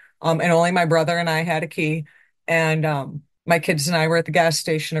empty, and only my brother and I had a key. And my kids and I were at the gas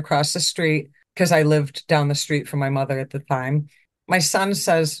station across the street because I lived down the street from my mother at the time. My son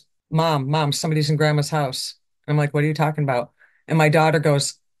says, Mom, somebody's in Grandma's house. I'm like, what are you talking about? And my daughter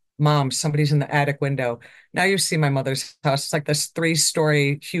goes, Mom, somebody's in the attic window. Now you see my mother's house. It's like this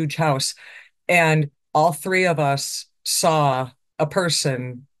 3-story huge house. And all three of us saw a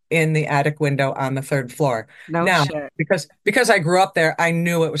person in the attic window on the third floor. No Now, shit. because I grew up there, I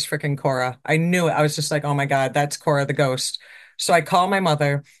knew it was freaking Cora. I knew it. I was just like, oh my God, that's Cora the ghost. So I call my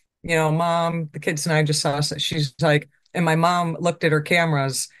mother, Mom, the kids and I just saw us. She's like, and my mom looked at her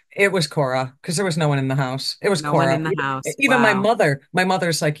cameras. It was Cora because there was no one in the house. It was No one Cora. in the house. Even Wow. my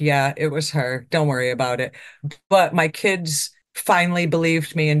mother's like, yeah, it was her. Don't worry about it. But my kids finally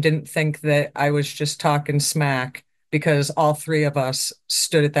believed me and didn't think that I was just talking smack because all three of us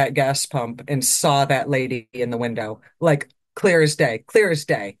stood at that gas pump and saw that lady in the window, like clear as day, clear as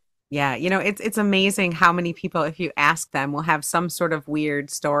day. Yeah, it's amazing how many people, if you ask them, will have some sort of weird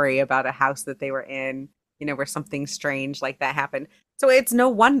story about a house that they were in, where something strange like that happened. So it's no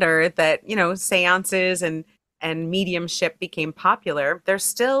wonder that, seances and mediumship became popular. There's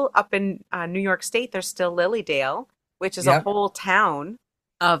still up in New York State, there's still Lilydale, which is a Yep. whole town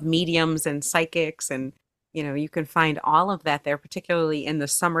of mediums and psychics. And, you can find all of that there, particularly in the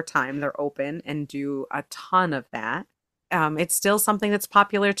summertime. They're open and do a ton of that. It's still something that's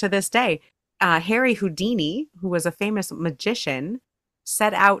popular to this day. Harry Houdini, who was a famous magician,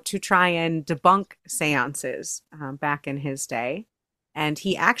 set out to try and debunk seances back in his day. And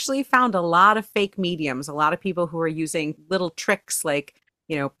he actually found a lot of fake mediums, a lot of people who were using little tricks like,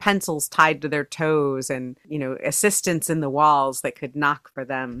 pencils tied to their toes and, assistants in the walls that could knock for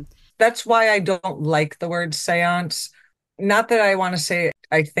them. That's why I don't like the word seance. Not that I want to say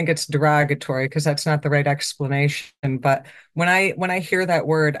I think it's derogatory because that's not the right explanation, but when I hear that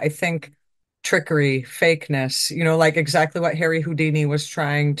word, I think trickery, fakeness, like exactly what Harry Houdini was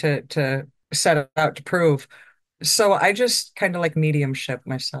trying to set out to prove. So I just kind of like mediumship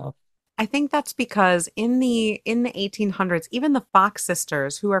myself. I think that's because in the 1800s, even the Fox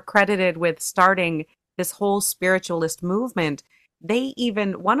sisters, who are credited with starting this whole spiritualist movement,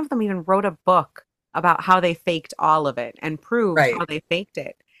 one of them even wrote a book about how they faked all of it and proved Right. how they faked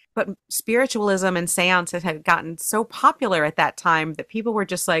it. But spiritualism and seances had gotten so popular at that time that people were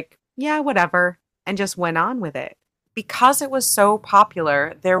just like, yeah, whatever, and just went on with it. Because it was so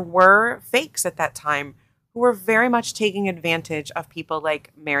popular, there were fakes at that time who were very much taking advantage of people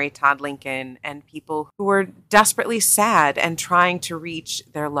like Mary Todd Lincoln and people who were desperately sad and trying to reach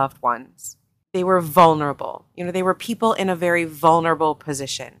their loved ones. They were vulnerable. They were people in a very vulnerable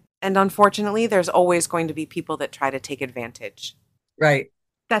position. And unfortunately, there's always going to be people that try to take advantage. Right.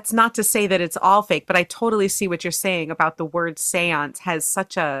 That's not to say that it's all fake, but I totally see what you're saying about the word seance has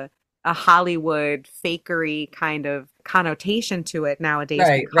such a Hollywood fakery kind of connotation to it nowadays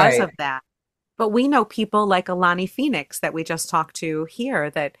Right. because Right. of that. But we know people like Alani Phoenix that we just talked to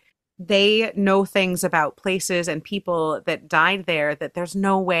here that they know things about places and people that died there that there's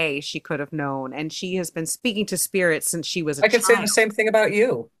no way she could have known. And she has been speaking to spirits since she was a I could say the child. same thing about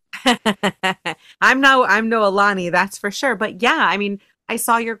you. I'm no Alani, that's for sure. But yeah, I mean, I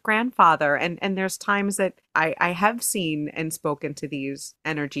saw your grandfather and there's times that I have seen and spoken to these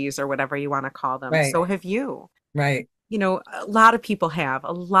energies or whatever you want to call them. Right. So have you. Right. A lot of people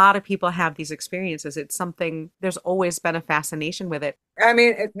have these experiences. It's something, there's always been a fascination with it. I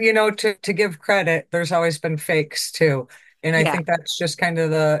mean, to give credit, there's always been fakes too. And I Yeah, think that's just kind of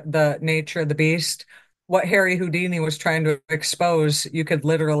the nature of the beast. What Harry Houdini was trying to expose, you could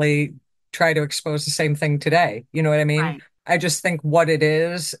literally try to expose the same thing today. You know what I mean? right. I just think what it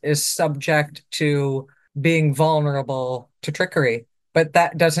is subject to being vulnerable to trickery, but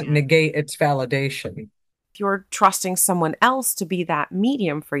that doesn't Yeah. negate its validation. If you're trusting someone else to be that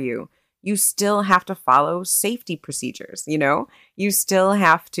medium for you, you still have to follow safety procedures. You still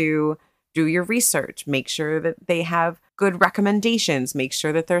have to do your research, make sure that they have good recommendations, make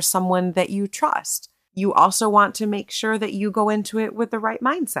sure that there's someone that you trust. You also want to make sure that you go into it with the right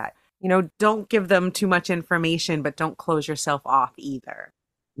mindset. Don't give them too much information, but don't close yourself off either.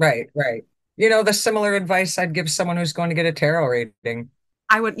 Right, right. The similar advice I'd give someone who's going to get a tarot reading.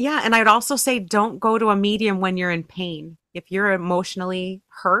 I would, yeah. And I'd also say don't go to a medium when you're in pain. If you're emotionally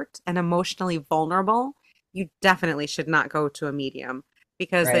hurt and emotionally vulnerable, you definitely should not go to a medium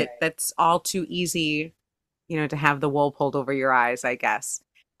because Right. that's all too easy, to have the wool pulled over your eyes, I guess.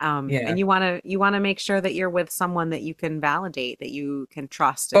 Yeah. And you want to make sure that you're with someone that you can validate, that you can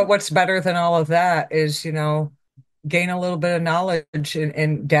trust. But And what's better than all of that is, gain a little bit of knowledge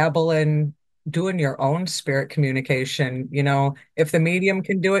and dabble in doing your own spirit communication. If the medium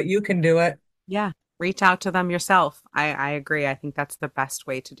can do it, you can do it. yeah, reach out to them yourself. I agree. I think that's the best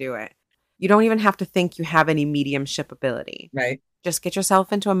way to do it. You don't even have to think you have any mediumship ability. Right. Just get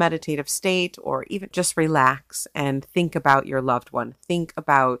yourself into a meditative state or even just relax and think about your loved one. Think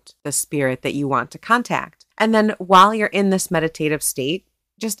about the spirit that you want to contact. And then while you're in this meditative state,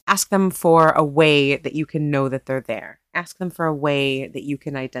 just ask them for a way that you can know that they're there. Ask them for a way that you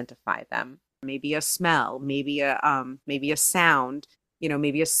can identify them. Maybe a smell, maybe a sound,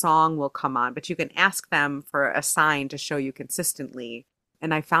 maybe a song will come on, but you can ask them for a sign to show you consistently.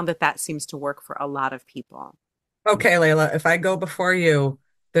 And I found that seems to work for a lot of people. Okay, Layla, if I go before you,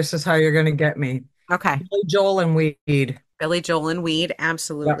 this is how you're going to get me. Okay. Billy Joel and Weed. Billy Joel and Weed, Yep.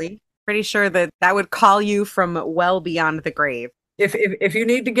 absolutely. Pretty sure that would call you from well beyond the grave. If you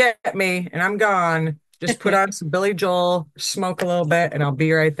need to get me and I'm gone, just put on some Billy Joel, smoke a little bit, and I'll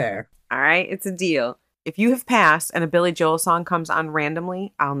be right there. All right, it's a deal. If you have passed and a Billy Joel song comes on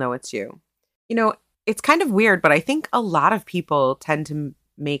randomly, I'll know it's you. It's kind of weird, but I think a lot of people tend to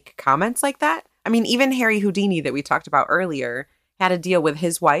make comments like that. I mean, even Harry Houdini that we talked about earlier had a deal with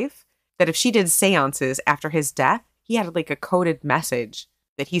his wife that if she did seances after his death, he had like a coded message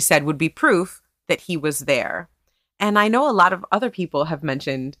that he said would be proof that he was there. And I know a lot of other people have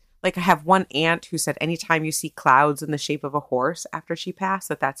mentioned, like I have one aunt who said anytime you see clouds in the shape of a horse after she passed,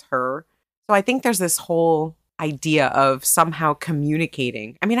 that's her. So I think there's this whole idea of somehow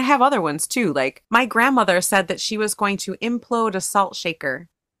communicating. I mean, I have other ones too. Like my grandmother said that she was going to implode a salt shaker.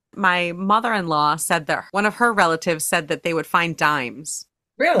 My mother-in-law said that one of her relatives said that they would find dimes.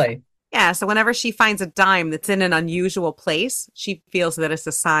 Really? Yeah, so whenever she finds a dime that's in an unusual place, she feels that it's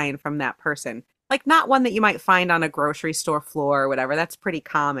a sign from that person. Like not one that you might find on a grocery store floor or whatever. That's pretty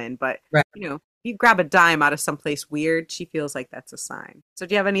common, but Right. you grab a dime out of someplace weird, she feels like that's a sign. So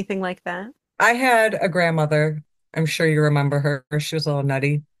do you have anything like that? I had a grandmother. I'm sure you remember her. She was a little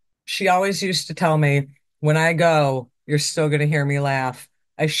nutty. She always used to tell me, when I go, you're still going to hear me laugh.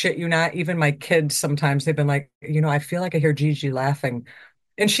 I shit you not. Even my kids, sometimes they've been like, I feel like I hear Gigi laughing.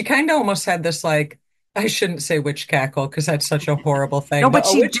 And she kind of almost had this like, I shouldn't say witch cackle because that's such a horrible No, thing, but but a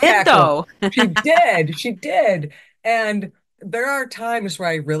she witch did cackle. though. She did. And there are times where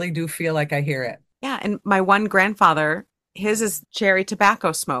I really do feel like I hear it. Yeah, and my one grandfather, his is cherry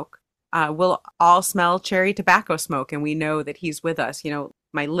tobacco smoke. We'll all smell cherry tobacco smoke, and we know that he's with us.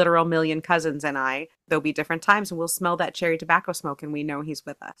 My literal million cousins and I, there'll be different times, and we'll smell that cherry tobacco smoke, and we know he's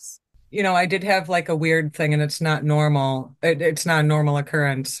with us. I did have like a weird thing and it's not normal. It's not a normal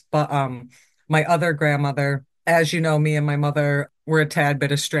occurrence, but my other grandmother, as you know, me and my mother were a tad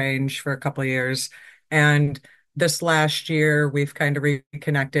bit estranged for a couple of years. And this last year we've kind of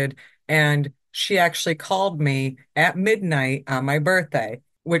reconnected and she actually called me at midnight on my birthday,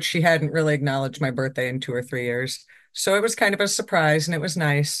 which she hadn't really acknowledged my birthday in 2 or 3 years. So it was kind of a surprise and it was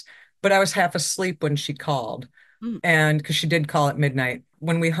nice, but I was half asleep when she called. Mm. And because she did call at midnight,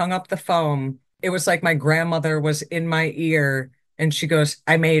 when we hung up the phone, it was like my grandmother was in my ear and she goes,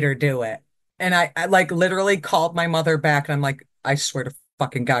 I made her do it. And I like literally called my mother back and I'm like, I swear to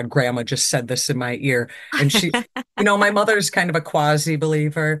fucking God, grandma just said this in my ear. And my mother's kind of a quasi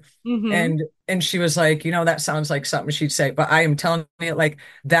believer. Mm-hmm. And she was like, that sounds like something she'd say. But I am telling you, like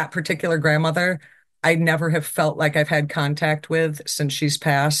that particular grandmother, I never have felt like I've had contact with since she's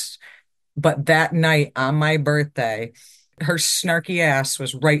passed. But that night on my birthday, her snarky ass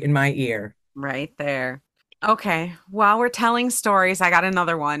was right in my ear. Right there. Okay, while we're telling stories, I got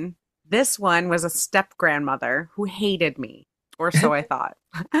another one. This one was a step grandmother who hated me, or so I thought.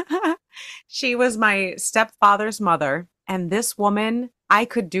 She was my stepfather's mother, and this woman, I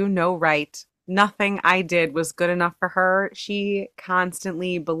could do no right. Nothing I did was good enough for her. She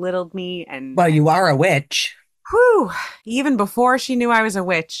constantly belittled me Well, you are a witch. whew, even before she knew I was a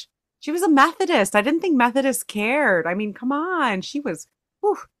witch. She was a Methodist. I didn't think Methodists cared. I mean, come on.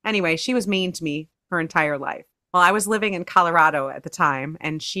 Whew. Anyway, she was mean to me her entire life. Well, I was living in Colorado at the time,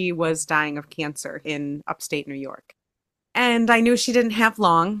 and she was dying of cancer in upstate New York. And I knew she didn't have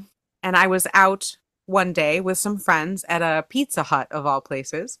long. And I was out one day with some friends at a Pizza Hut of all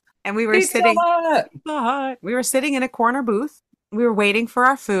places. And we were Pizza sitting, Hut. Pizza Hut. We were sitting in a corner booth. We were waiting for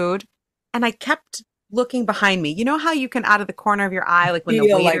our food. And I kept looking behind me. You know how you can out of the corner of your eye, like when the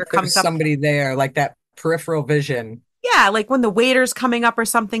Feel waiter like comes there's up. somebody there, like that peripheral vision. Yeah, like when the waiter's coming up or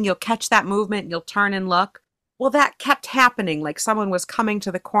something, you'll catch that movement and you'll turn and look. Well, that kept happening. Like someone was coming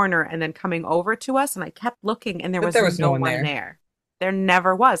to the corner and then coming over to us. And I kept looking and there But was there was no no one one there. there. There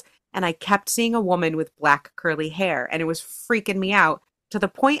never was. And I kept seeing a woman with black curly hair and it was freaking me out to the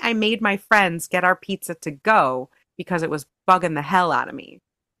point I made my friends get our pizza to go because it was bugging the hell out of me.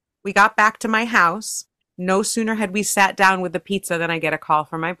 We got back to my house. No sooner had we sat down with the pizza than I get a call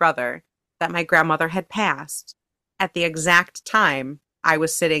from my brother that my grandmother had passed at the exact time I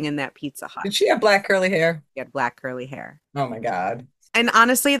was sitting in that Pizza Hut. Did she have black curly hair? She had black curly hair. Oh my God. And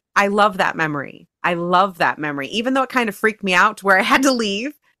honestly, I love that memory. I love that memory, even though it kind of freaked me out to where I had to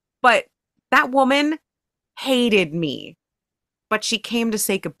leave. But that woman hated me. But she came to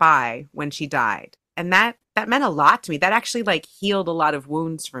say goodbye when she died. And that meant a lot to me. That actually like healed a lot of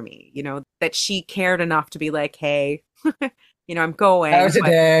wounds for me, that she cared enough to be like, hey, I'm I going. was a But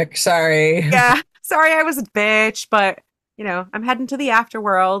dick. Sorry. yeah, sorry I was a bitch, but I'm heading to the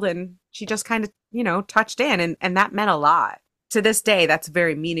afterworld and she just kind of, touched in and that meant a lot. To this day, that's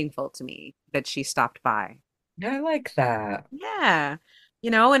very meaningful to me that she stopped by. I like that. Yeah.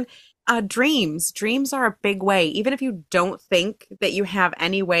 And dreams are a big way. Even if you don't think that you have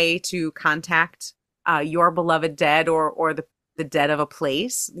any way to contact your beloved dead or the dead of a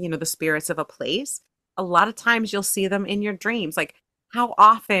place, the spirits of a place, a lot of times you'll see them in your dreams. Like, how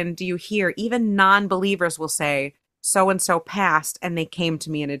often do you hear even non-believers will say, so and so passed and they came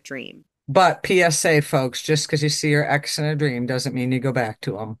to me in a dream? But PSA, folks, just because you see your ex in a dream doesn't mean you go back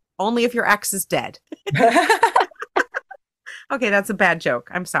to him. Only if your ex is dead. Okay, that's a bad joke.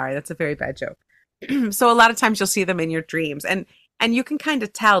 I'm sorry. That's a very bad joke. So a lot of times you'll see them in your dreams and you can kind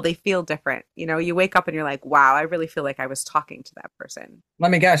of tell they feel different. You wake up and you're like, wow, I really feel like I was talking to that person.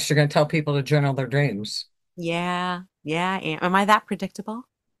 Let me guess, you're going to tell people to journal their dreams. Yeah. Yeah. Am I that predictable?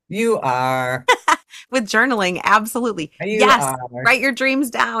 You are. With journaling, absolutely. You Yes. are. Write your dreams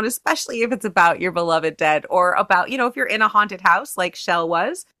down, especially if it's about your beloved dead or about, if you're in a haunted house like Chelle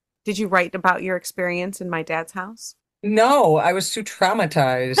was. Did you write about your experience in my dad's house? No, I was too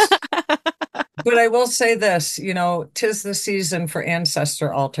traumatized. But I will say this, tis the season for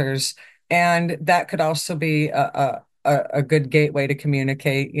ancestor altars, and that could also be a good gateway to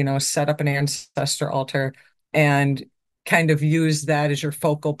communicate, set up an ancestor altar and kind of use that as your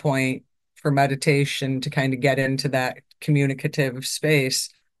focal point for meditation to kind of get into that communicative space.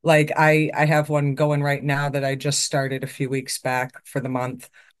 Like I have one going right now that I just started a few weeks back for the month.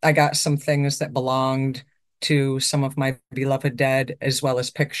 I got some things that belonged to some of my beloved dead as well as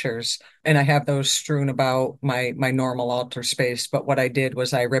pictures, and I have those strewn about my normal altar space. But what I did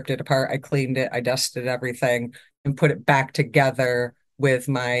was I ripped it apart, I cleaned it, I dusted everything, and put it back together with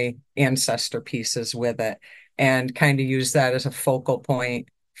my ancestor pieces with it, and kind of use that as a focal point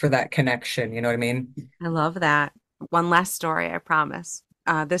for that connection. You know what I mean? I love that. One last story, I promise.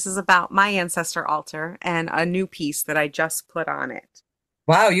 This is about my ancestor altar and a new piece that I just put on it.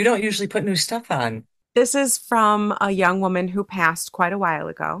 Wow, you don't usually put new stuff on. This is from a young woman who passed quite a while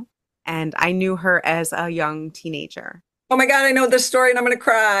ago, and I knew her as a young teenager. Oh my God, I know this story and I'm gonna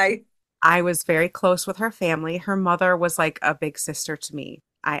cry. I was very close with her family. Her mother was like a big sister to me.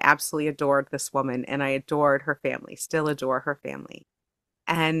 I absolutely adored this woman and I adored her family, still adore her family.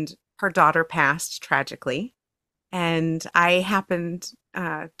 And her daughter passed tragically. And I happened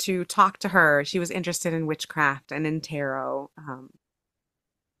to talk to her. She was interested in witchcraft and in tarot.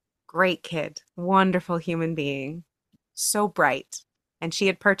 Great kid, wonderful human being, so bright. And she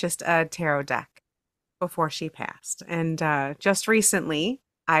had purchased a tarot deck before she passed. And just recently,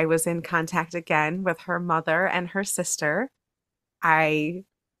 I was in contact again with her mother and her sister. I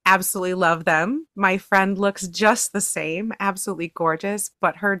absolutely love them. My friend looks just the same, absolutely gorgeous,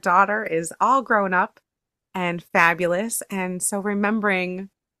 but her daughter is all grown up and fabulous. And so remembering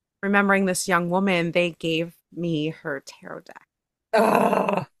this young woman, they gave me her tarot deck.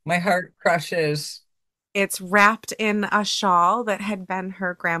 Oh, my heart crushes. It's wrapped in a shawl that had been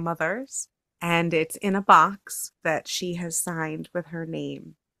her grandmother's, and it's in a box that she has signed with her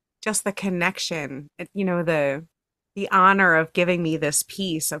name. Just the connection, the honor of giving me this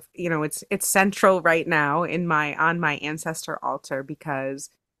piece of, it's central right now in my on my ancestor altar because,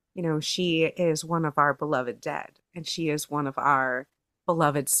 she is one of our beloved dead, and she is one of our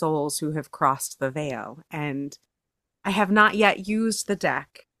beloved souls who have crossed the veil. And I have not yet used the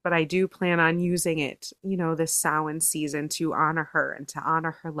deck, but I do plan on using it, this Samhain season to honor her and to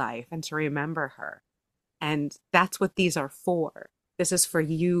honor her life and to remember her. And that's what these are for. This is for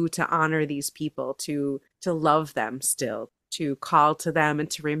you to honor these people, to love them still, to call to them and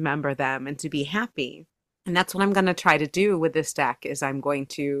to remember them and to be happy. And that's what I'm going to try to do with this deck is I'm going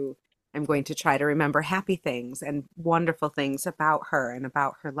to try to remember happy things and wonderful things about her and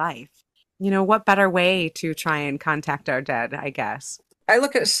about her life. What better way to try and contact our dead, I guess. I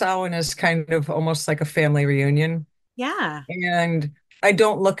look at Samhain as kind of almost like a family reunion. Yeah. And I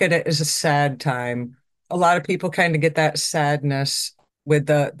don't look at it as a sad time. A lot of people kind of get that sadness with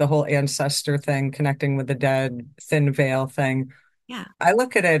the whole ancestor thing, connecting with the dead, thin veil thing. Yeah. I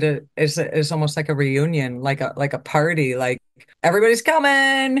look at it as almost like a reunion, like a party, like everybody's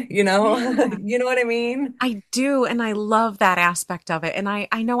coming, Yeah. you know what I mean? I do, and I love that aspect of it. And I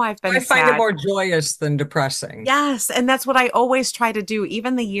know I've been I find it sad. more joyous than depressing. Yes, and that's what I always try to do,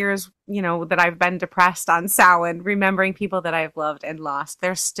 even the years, that I've been depressed on Samhain, remembering people that I've loved and lost.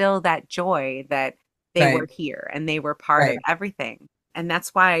 There's still that joy that they were Right, here and they were part of right. everything. And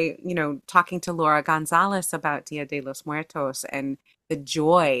that's why, talking to Laura Gonzalez about Dia de los Muertos and the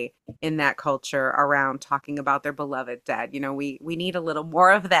joy in that culture around talking about their beloved dead, we need a little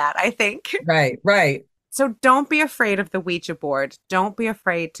more of that, I think. Right, right. So don't be afraid of the Ouija board. Don't be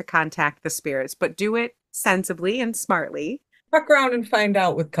afraid to contact the spirits, but do it sensibly and smartly. Fuck around and find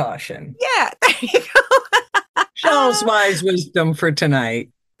out with caution. Yeah, there you go. Shell's wise wisdom for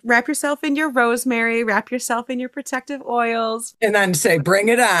tonight. Wrap yourself in your rosemary, wrap yourself in your protective oils. And then say, bring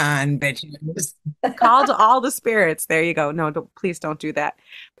it on, bitches. Call to all the spirits. There you go. No, please don't do that.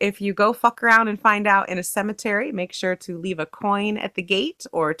 If you go fuck around and find out in a cemetery, make sure to leave a coin at the gate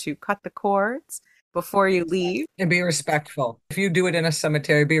or to cut the cords before you leave. And be respectful. If you do it in a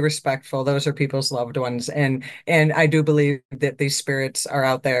cemetery, be respectful. Those are people's loved ones. And I do believe that these spirits are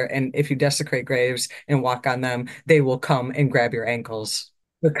out there. And if you desecrate graves and walk on them, they will come and grab your ankles.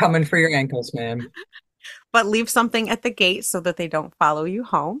 They're coming for your ankles, man. But leave something at the gate so that they don't follow you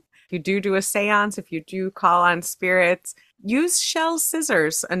home. If you do a seance, if you do call on spirits, use shell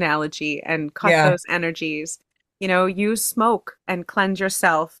scissors analogy and cut Yeah. those energies. Use smoke and cleanse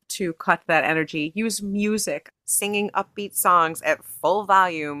yourself to cut that energy. Use music, singing upbeat songs at full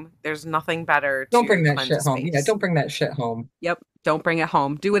volume. There's nothing better Don't to bring that cleanse a shit home. Yeah, space. don't bring that shit home. Yep. Don't bring it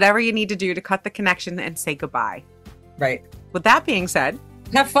home. Do whatever you need to do to cut the connection and say goodbye. Right. With that being said,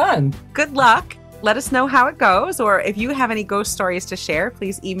 have fun. Good luck. Let us know how it goes, or if you have any ghost stories to share,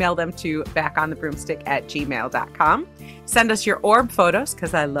 please email them to backonthebroomstick@gmail.com. Send us your orb photos,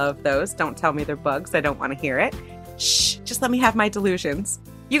 because I love those. Don't tell me they're bugs. I don't want to hear it. Shh, just let me have my delusions.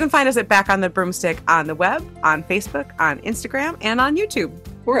 You can find us at Back on the Broomstick on the web, on Facebook, on Instagram, and on YouTube.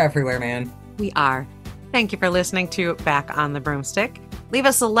 We're everywhere, man. We are. Thank you for listening to Back on the Broomstick. Leave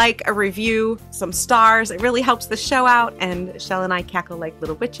us a like, a review, some stars. It really helps the show out. And Chelle and I cackle like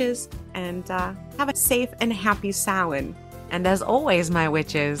little witches. And have a safe and happy Samhain. And as always, my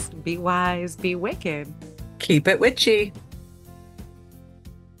witches, be wise, be wicked. Keep it witchy.